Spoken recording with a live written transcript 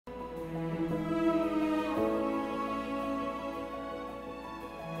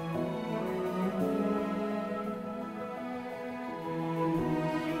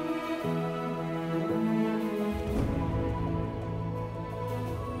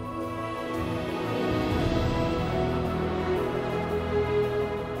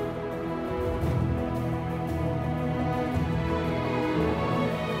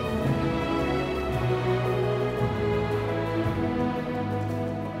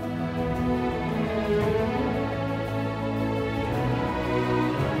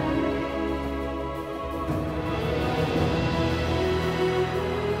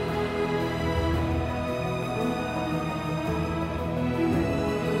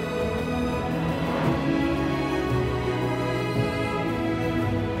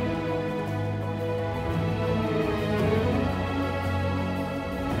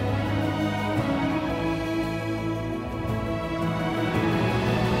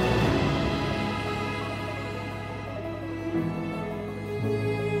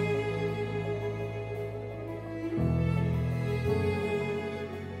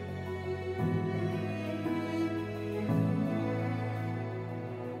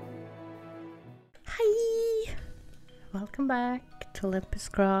welcome back to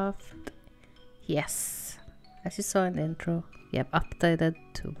Olympuscraft. Yes, as you saw in the intro, we have updated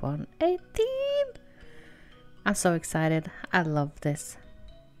to 118. I'm so excited. I love this.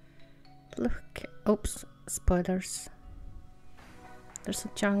 Look, oops, spoilers. There's a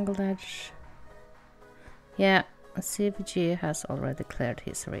jungle edge. Yeah, CVG has already cleared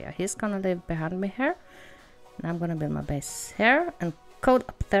his area. He's gonna live behind me here. And I'm gonna build my base here and code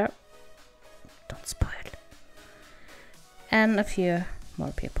up there. Don't spoil. And a few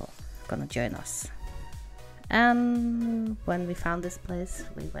more people gonna join us. And when we found this place,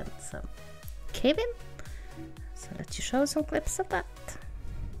 we went some caving. So let you show some clips of that.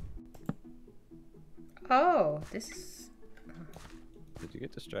 Oh, this is... Did you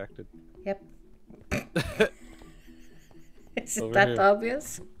get distracted? Yep. Is it Over that here.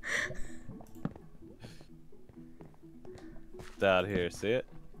 obvious? Down here, see it?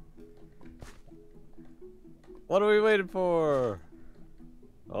 What are we waiting for?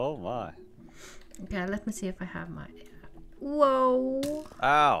 Oh my. Okay, let me see if I have my... Whoa!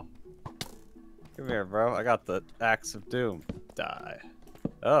 Ow. Come here, bro. I got the axe of doom. Die.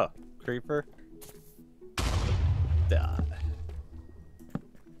 Oh, creeper. Die.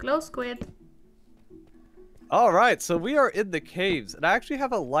 Glow squid. Alright, so we are in the caves, and I actually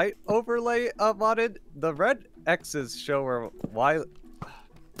have a light overlay modded. The red X's show where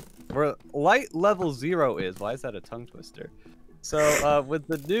light level 0 is. Why is that a tongue twister? So with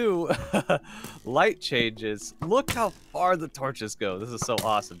the new light changes, look how far the torches go. This is so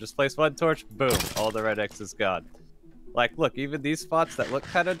awesome. Just place one torch, boom, all the red X is gone. Like, look, even these spots that look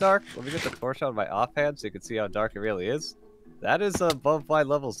kind of dark, let me get the torch on my offhand so you can see how dark it really is. That is above light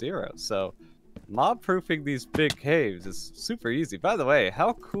level 0, so mob-proofing these big caves is super easy. By the way,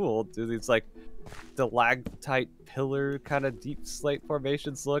 how cool do these, like, stalactite pillar kind of deep slate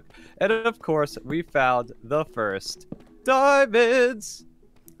formations look? And of course, we found the first diamonds!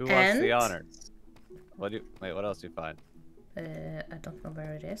 Who wants the honors? Wait, what else do you find? I don't know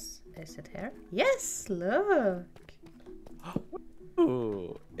where it is. Is it here? Yes, look!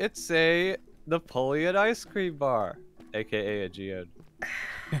 Ooh, it's a Napoleon ice cream bar, aka a geode.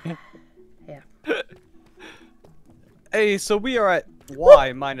 Yeah. Hey, so we are at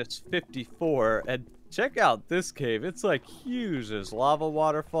Y minus 54, and check out this cave. It's like huge. There's lava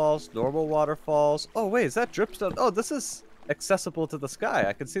waterfalls, normal waterfalls. Oh wait, is that dripstone? Oh, this is accessible to the sky.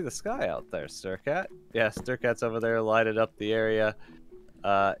 I can see the sky out there, Stircat. Yeah, Stircat's over there lighted up the area.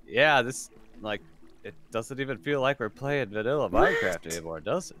 Yeah, this, like, it doesn't even feel like we're playing vanilla Minecraft anymore,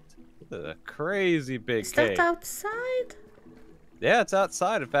 does it? This is a crazy big cave. Is that outside? Yeah, it's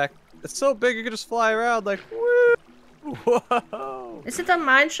outside. In fact, it's so big you can just fly around like, woo! Whoa! Is it a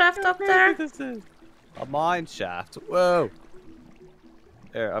mine shaft up there? This is a mine shaft. Whoa!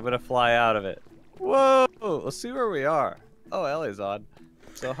 There, I'm gonna fly out of it. Whoa! Let's see where we are. Oh, Ellie's on.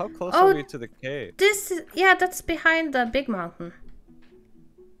 So how close are we to the cave? This is... Yeah, that's behind the big mountain.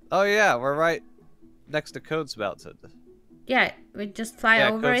 Oh yeah, we're right next to Code's Mountain. Yeah, we just fly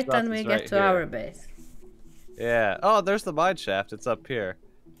over Code's it and we Mountain's get right to here. our base. Yeah. Oh, there's the mine shaft. It's up here.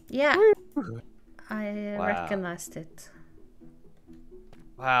 Yeah. I Wow. recognized it.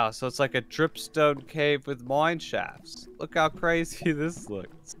 Wow, so it's like a dripstone cave with mine shafts. Look how crazy this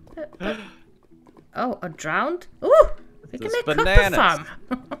looks. Oh, a drowned? Ooh! We can This make bananas. copper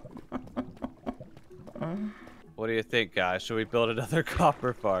farm. What do you think, guys? Should we build another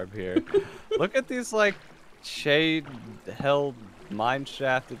copper farm here? Look at these, like, shade-held mine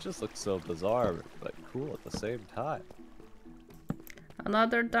shaft. It just looks so bizarre, but cool at the same time.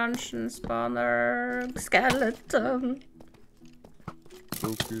 Another dungeon spawner skeleton.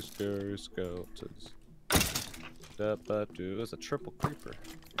 Spooky, scary skeletons. It's a triple creeper.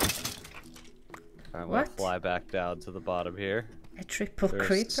 I'm gonna What? fly back down to the bottom here. A triple There's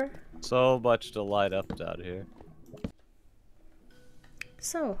creeper? so much to light up down here.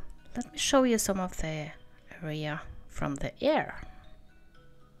 So, let me show you some of the area from the air.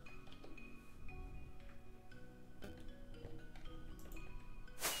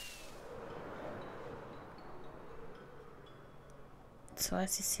 So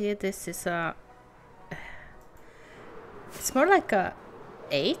as you see, this is a... It's more like a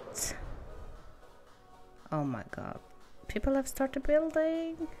 8. Oh my god. People have started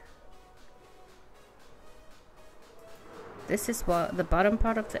building. This is what the bottom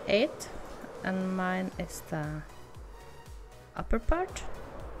part of the 8. And mine is the upper part.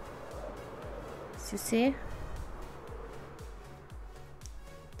 As you see.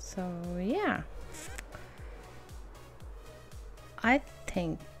 So yeah. I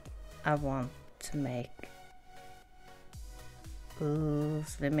think I want to make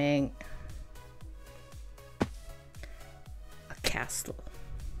swimming. castle.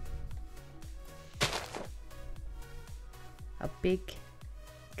 A big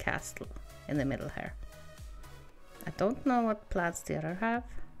castle in the middle here. I don't know what plans the other have,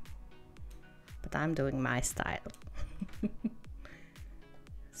 but I'm doing my style.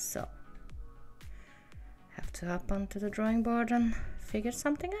 So, have to hop onto the drawing board and figure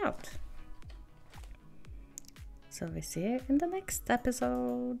something out. So we see you in the next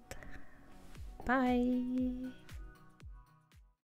episode. Bye!